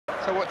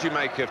So what do you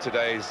make of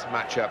today's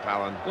matchup,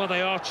 Alan? Well,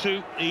 they are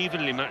two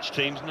evenly matched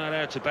teams, no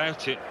doubt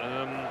about it.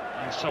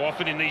 And so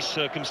often in these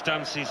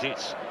circumstances,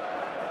 it's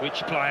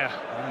which player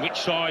on which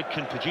side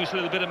can produce a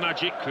little bit of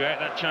magic, create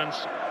that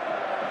chance.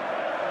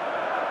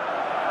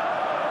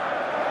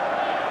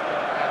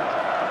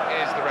 And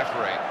here's the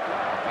referee.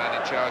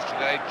 Man in charge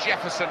today,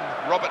 Jefferson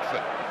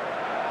Robertford.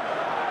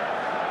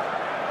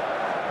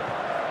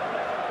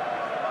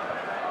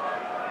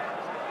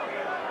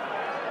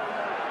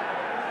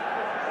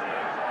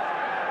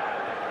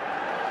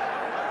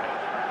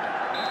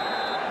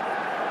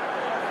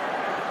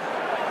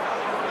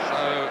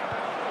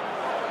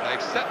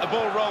 Set the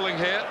ball rolling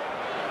here.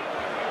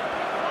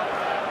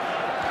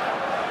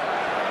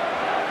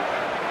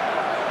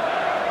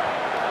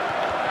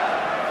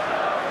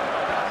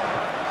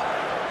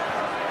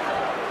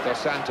 Dos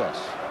Santos.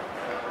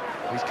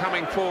 He's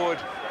coming forward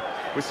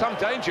with some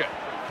danger.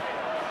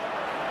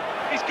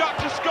 He's got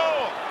to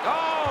score!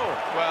 Oh!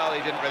 Well,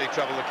 he didn't really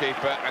trouble the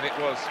keeper, and it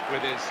was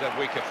with his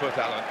weaker foot,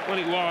 Alan. Well,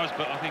 it was,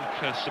 but I think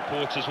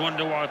supporters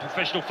wonder why a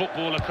professional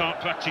footballer can't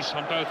practice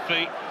on both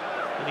feet.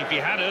 And if he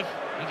had have,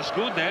 he'd have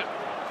scored there.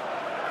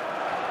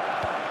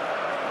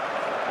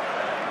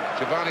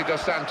 Giovani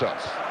Dos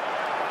Santos.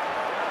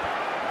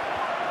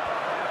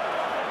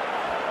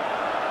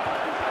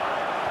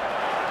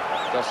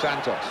 Dos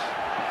Santos.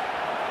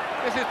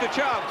 This is the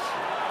chance.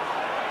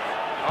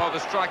 Oh, the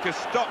strikers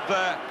stopped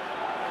there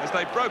as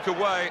they broke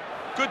away.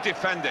 Good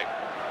defending.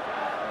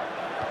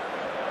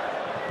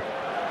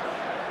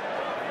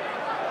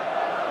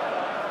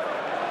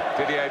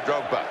 Didier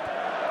Drogba.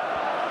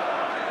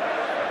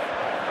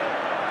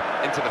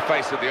 Into the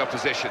face of the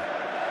opposition.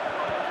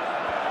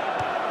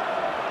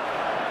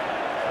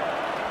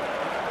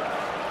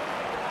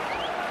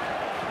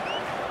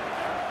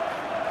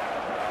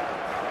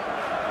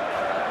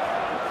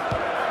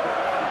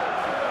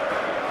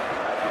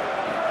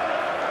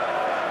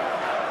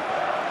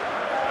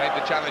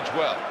 The challenge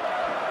well.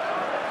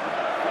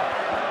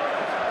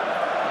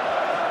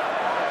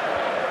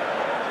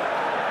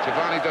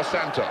 Giovani Dos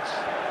Santos.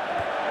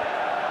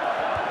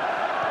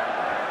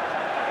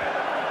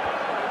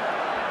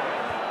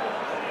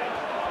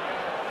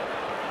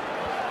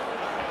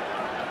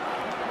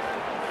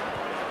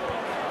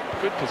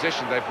 Good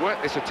position. They've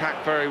worked this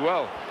attack very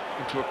well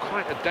into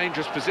quite a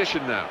dangerous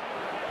position now.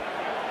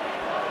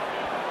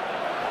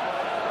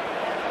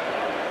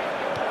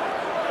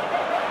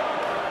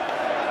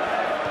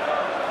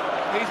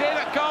 He's in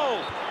at goal.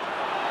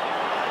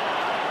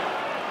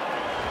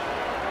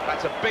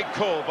 That's a big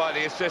call by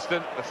the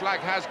assistant. The flag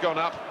has gone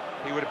up.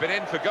 He would have been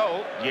in for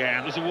goal.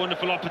 Yeah, it was a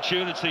wonderful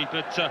opportunity,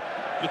 but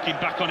looking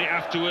back on it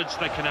afterwards,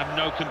 they can have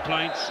no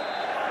complaints.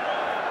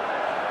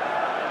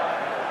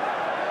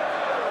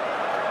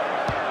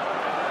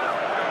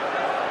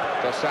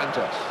 Dos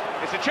Santos.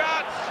 It's a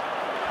chance.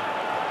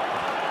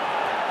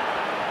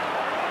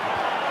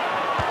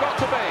 Got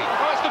to be.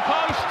 Oh, it's the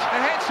post.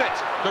 It hits it.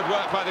 Good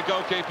work by the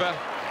goalkeeper.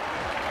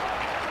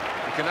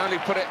 He can only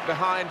put it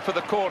behind for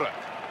the corner.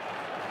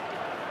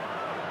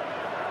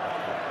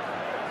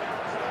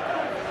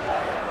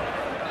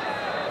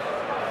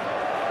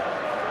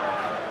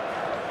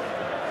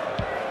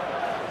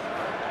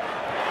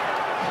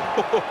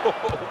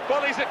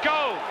 Volleys at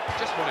goal.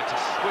 Just wanted to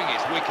swing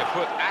his weaker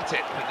foot at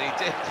it, and he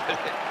did.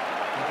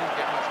 He didn't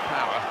get much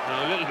power.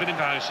 No, a little bit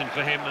embarrassing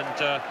for him, and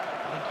I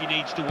think he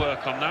needs to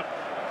work on that.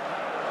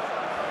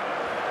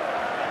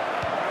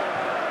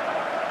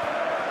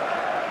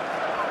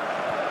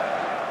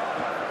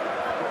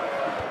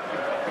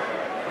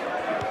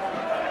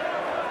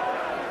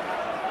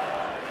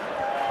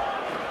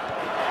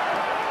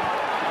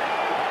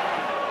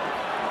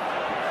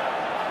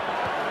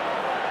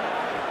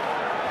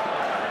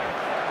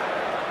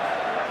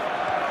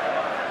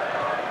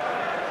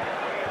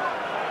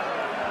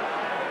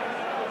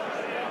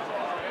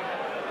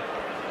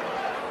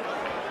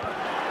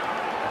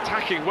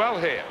 Attacking well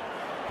here.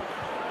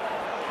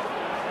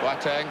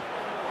 Boateng.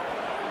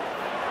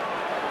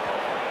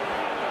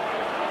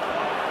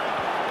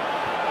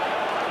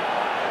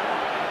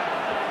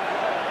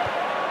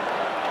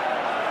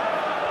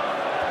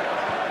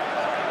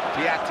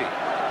 Piatti.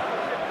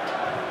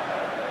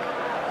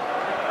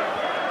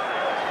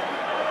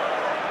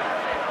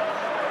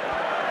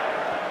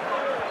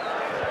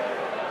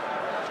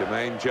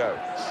 Jermaine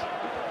Jones.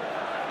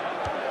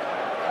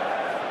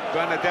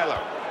 Bernardello.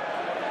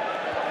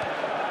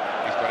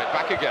 Got it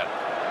back again.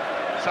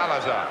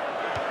 Salazar.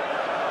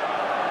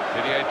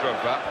 Didier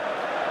Drogba.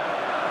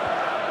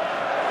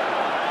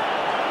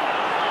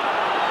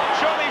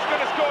 Surely he's going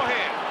to score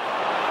here.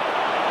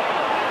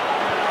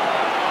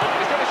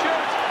 He's going to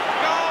shoot.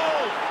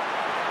 Goal!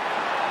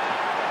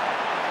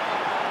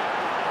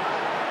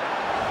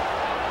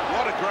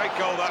 What a great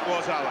goal that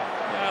was, Alan.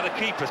 Yeah, the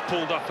keeper's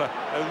pulled off a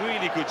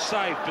really good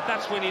save, but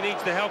that's when he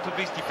needs the help of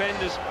his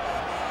defenders.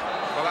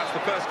 Well, that's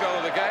the first goal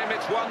of the game.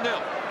 It's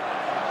 1-0.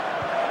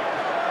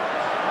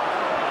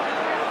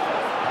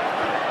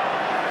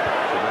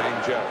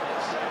 Jones.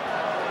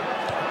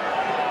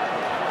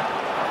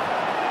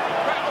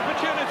 Great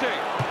opportunity.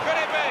 Could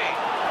it be?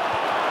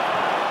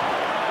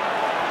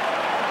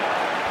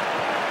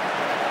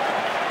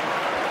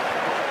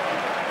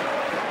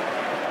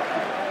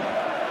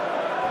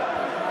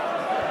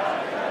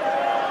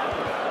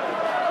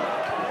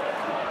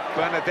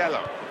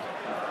 Bernardello.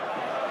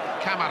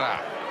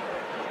 Cabrera.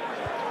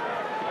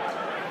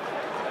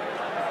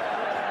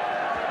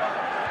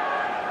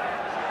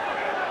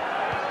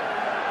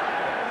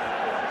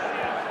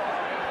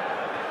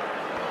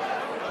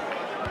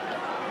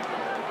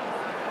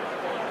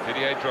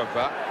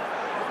 Drogba.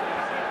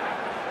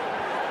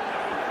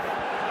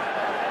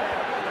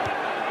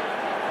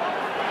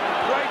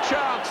 Great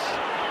chance.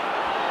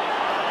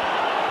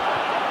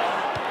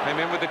 Came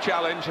in with the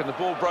challenge and the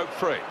ball broke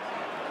free.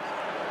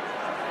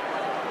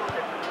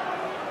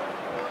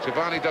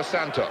 Giovani dos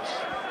Santos.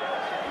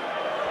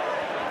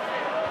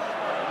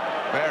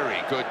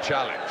 Very good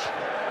challenge.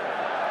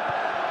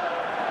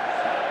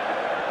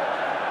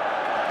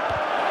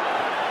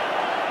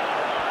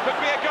 Could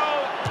be a goal.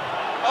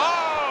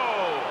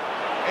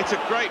 It's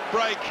a great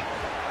break,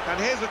 and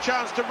here's a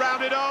chance to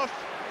round it off.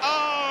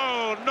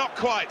 Oh, not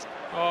quite.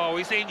 Oh,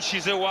 he's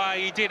inches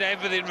away. He did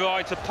everything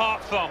right,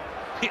 apart from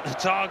hit the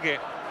target.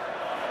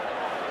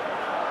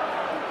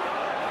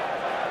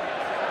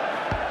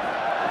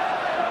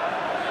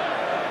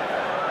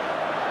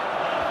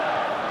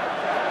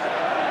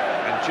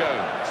 And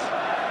Jones.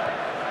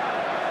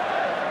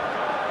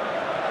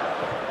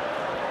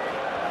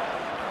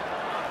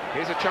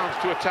 Here's a chance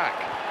to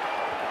attack.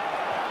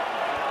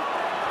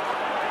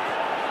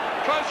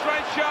 Close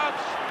range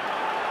chance.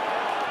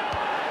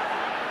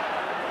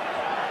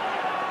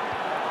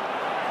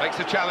 Makes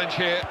a challenge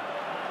here.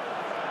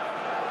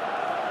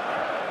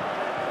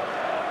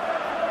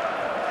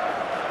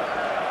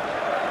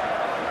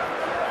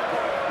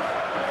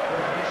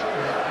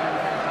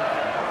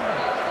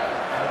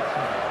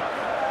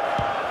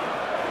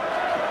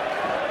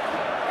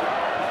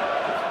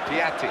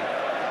 Piatti.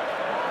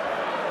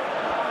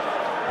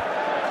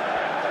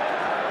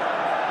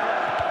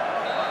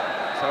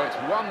 So it's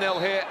 1-0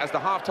 here as the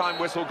half-time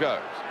whistle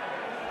goes.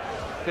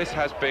 This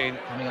has been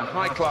a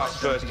high-class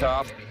first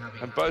half,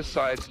 and both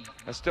sides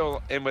are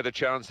still in with a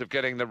chance of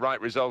getting the right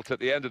result at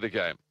the end of the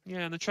game. Yeah,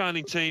 and the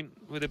trailing team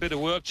with a bit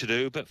of work to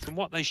do, but from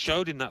what they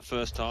showed in that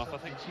first half, I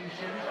think...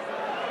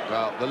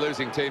 Well, the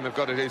losing team have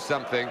got to do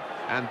something,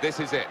 and this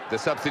is it, the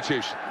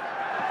substitution.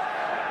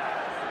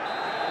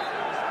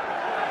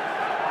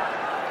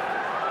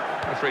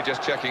 Referee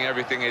just checking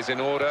everything is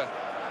in order,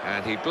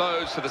 and he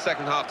blows for the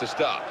second half to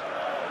start.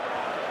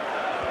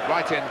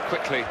 Right in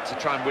quickly to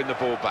try and win the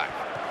ball back.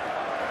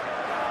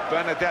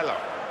 Bernardello.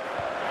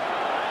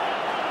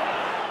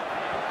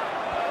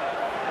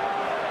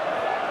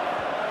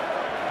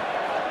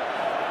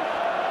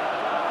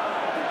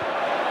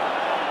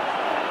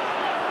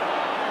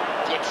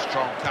 Good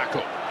strong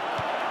tackle.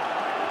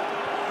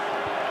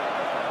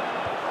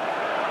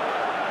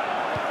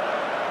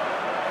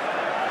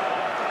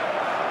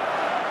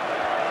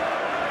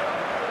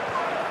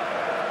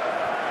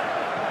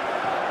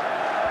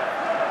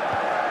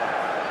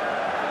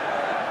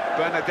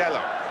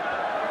 Bernardello.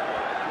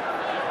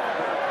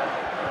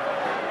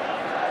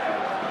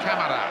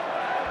 Cabrera.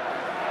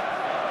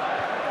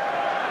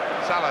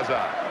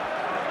 Salazar.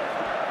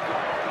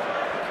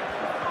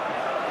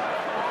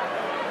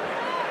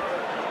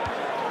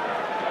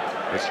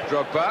 It's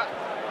Drogba.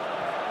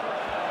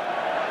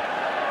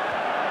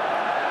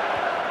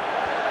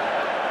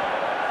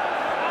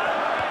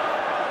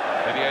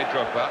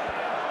 Drogba.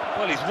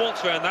 Well, he's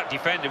walked around that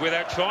defender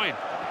without trying.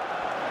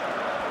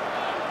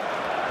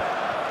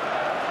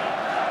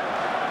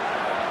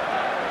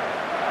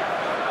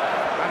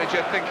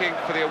 Manager thinking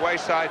for the away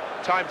side,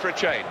 time for a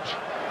change.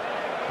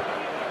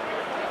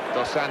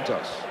 Dos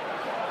Santos.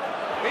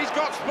 He's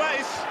got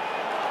space.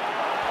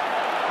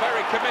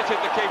 Very committed,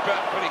 the keeper,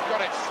 but he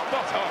got it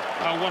spot on.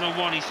 Oh,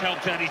 one-on-one, he's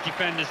helped out his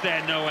defenders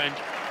there, no end.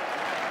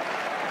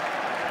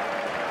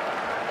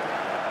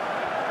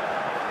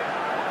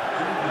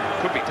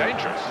 Could be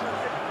dangerous.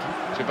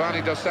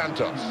 Giovani dos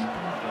Santos.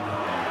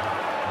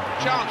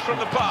 Chance from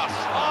the pass.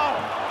 Oh,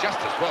 just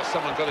as well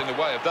someone got in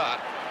the way of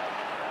that.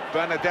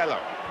 Bernardello.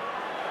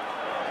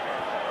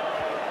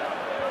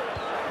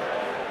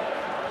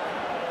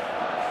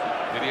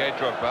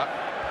 Drogba.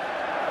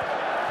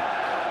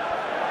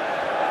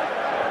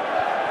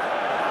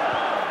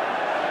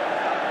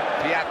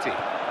 Piatti.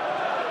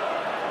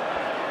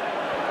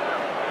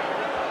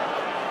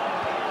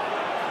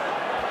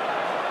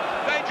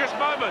 Dangerous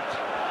moment.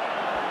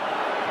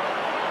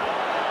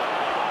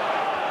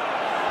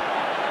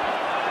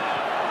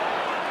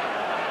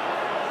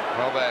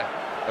 Well, they're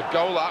a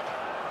goal up.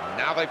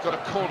 Now they've got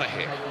a corner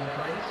here.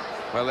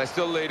 Well, they're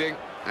still leading,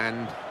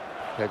 and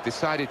they've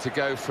decided to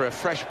go for a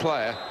fresh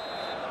player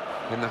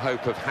in the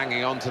hope of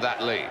hanging on to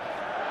that lead.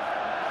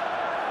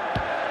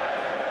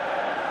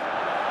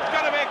 It's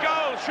got to be a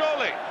goal,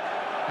 surely.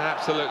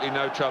 Absolutely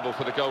no trouble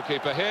for the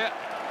goalkeeper here.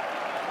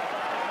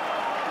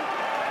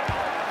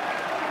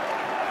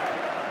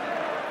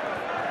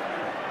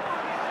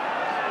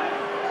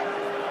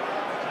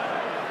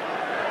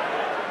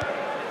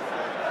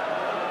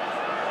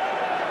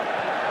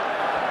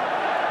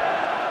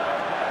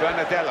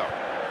 Bernardello.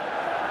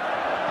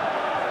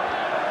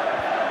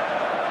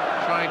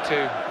 Trying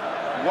to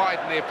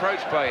widen the approach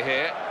play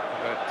here,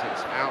 but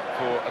it's out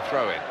for a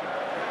throw-in.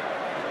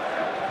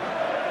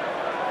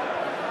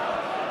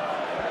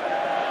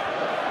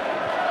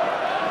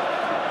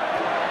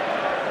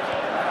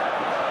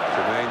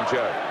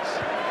 Jones.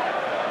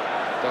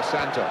 Dos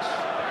Santos.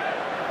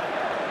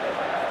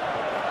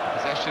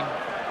 Possession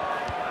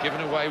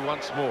given away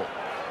once more.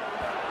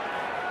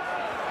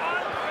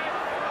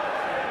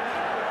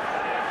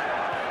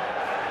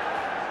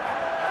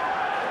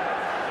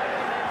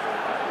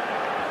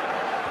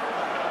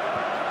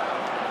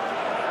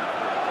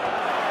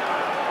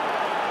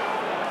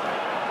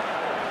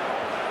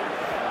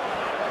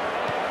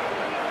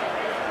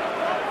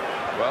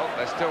 Well,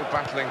 they're still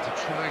battling to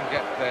try and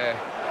get their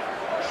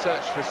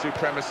search for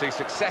supremacy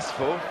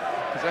successful.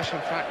 Possession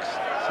facts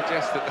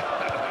suggest that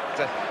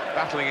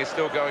battling is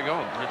still going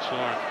on. That's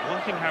right.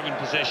 One thing having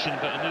possession,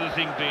 but another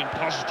thing being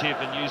positive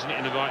and using it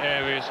in the right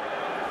areas.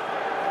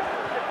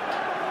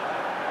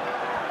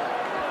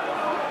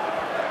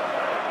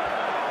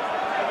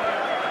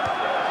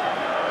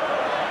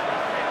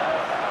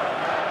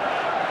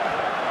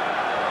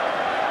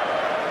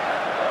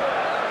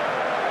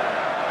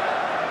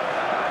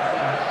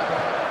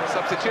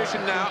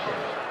 Substitution now,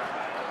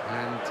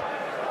 and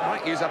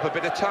might use up a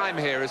bit of time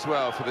here as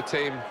well for the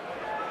team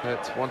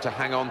that want to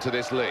hang on to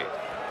this lead.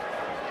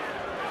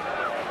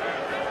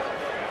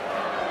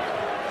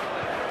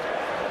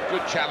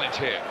 Good challenge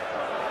here.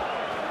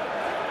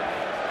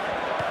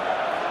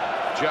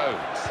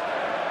 Jones.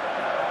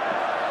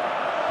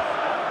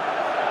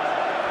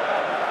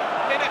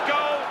 In at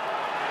goal.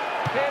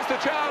 Here's the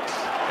chance.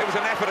 It was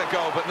an effort at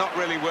goal, but not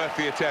really worth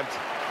the attempt.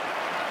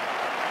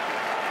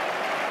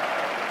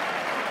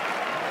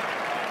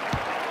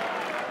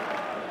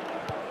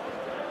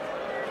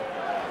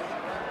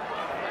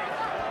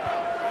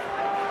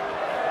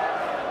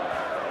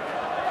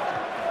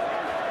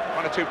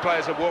 One or two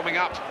players are warming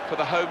up for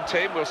the home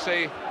team. We'll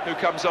see who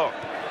comes on.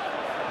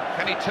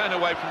 Can he turn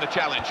away from the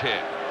challenge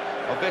here?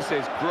 Well, this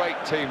is great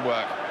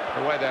teamwork,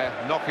 the way they're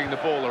knocking the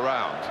ball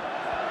around.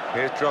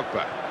 Here's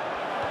Drogba.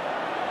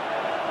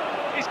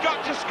 He's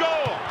got to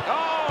score!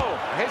 Oh,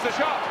 here's the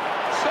shot.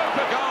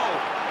 Super goal!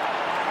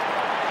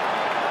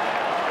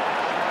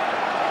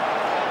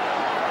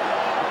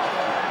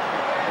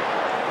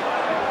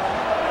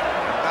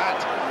 That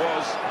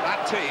was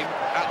that team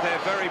at their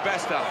very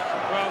best, Alan.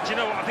 Well, do you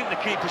know what? I think the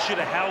keeper should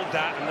have held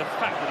that, and the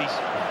fact that he's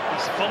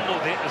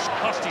fumbled it has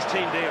cost his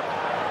team dear.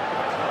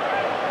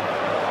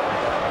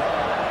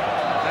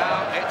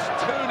 Now it's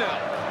 2-0.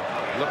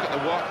 Look at the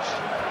watch,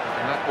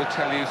 and that will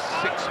tell you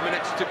 6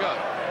 minutes to go.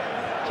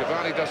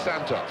 Giovani dos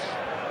Santos.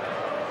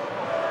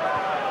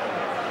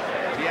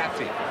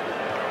 Gyasi.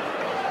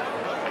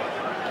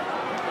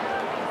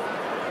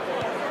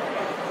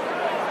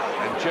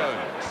 And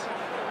Jones.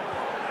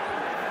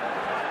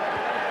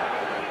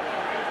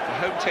 The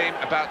home team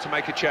about to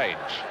make a change.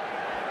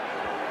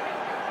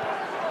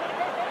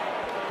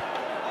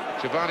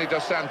 Giovani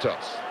dos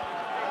Santos.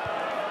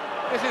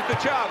 This is the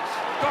chance.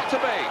 Got to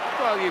be.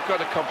 Well, you've got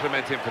to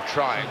compliment him for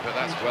trying, but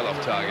that's well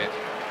off target.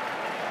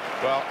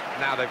 Well,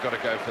 now they've got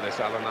to go for this,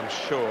 Alan. I'm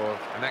sure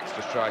an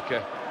extra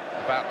striker.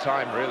 About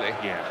time, really.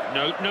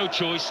 Yeah, no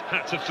choice.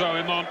 Had to throw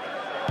him on.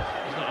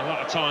 There's not a lot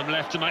of time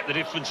left to make the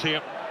difference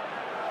here.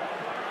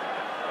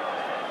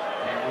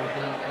 There will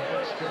be an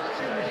extra 2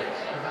 minutes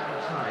of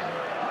our time.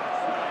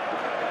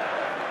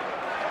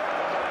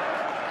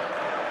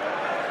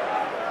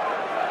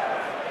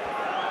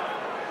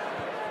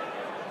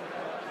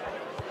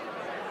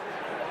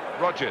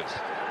 Rogers.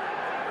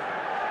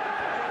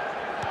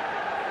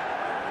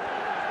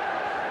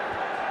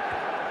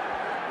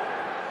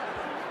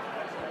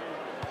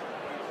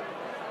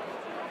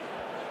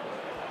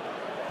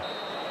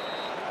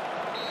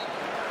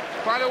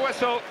 Final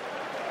whistle.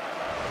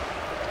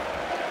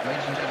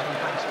 Ladies and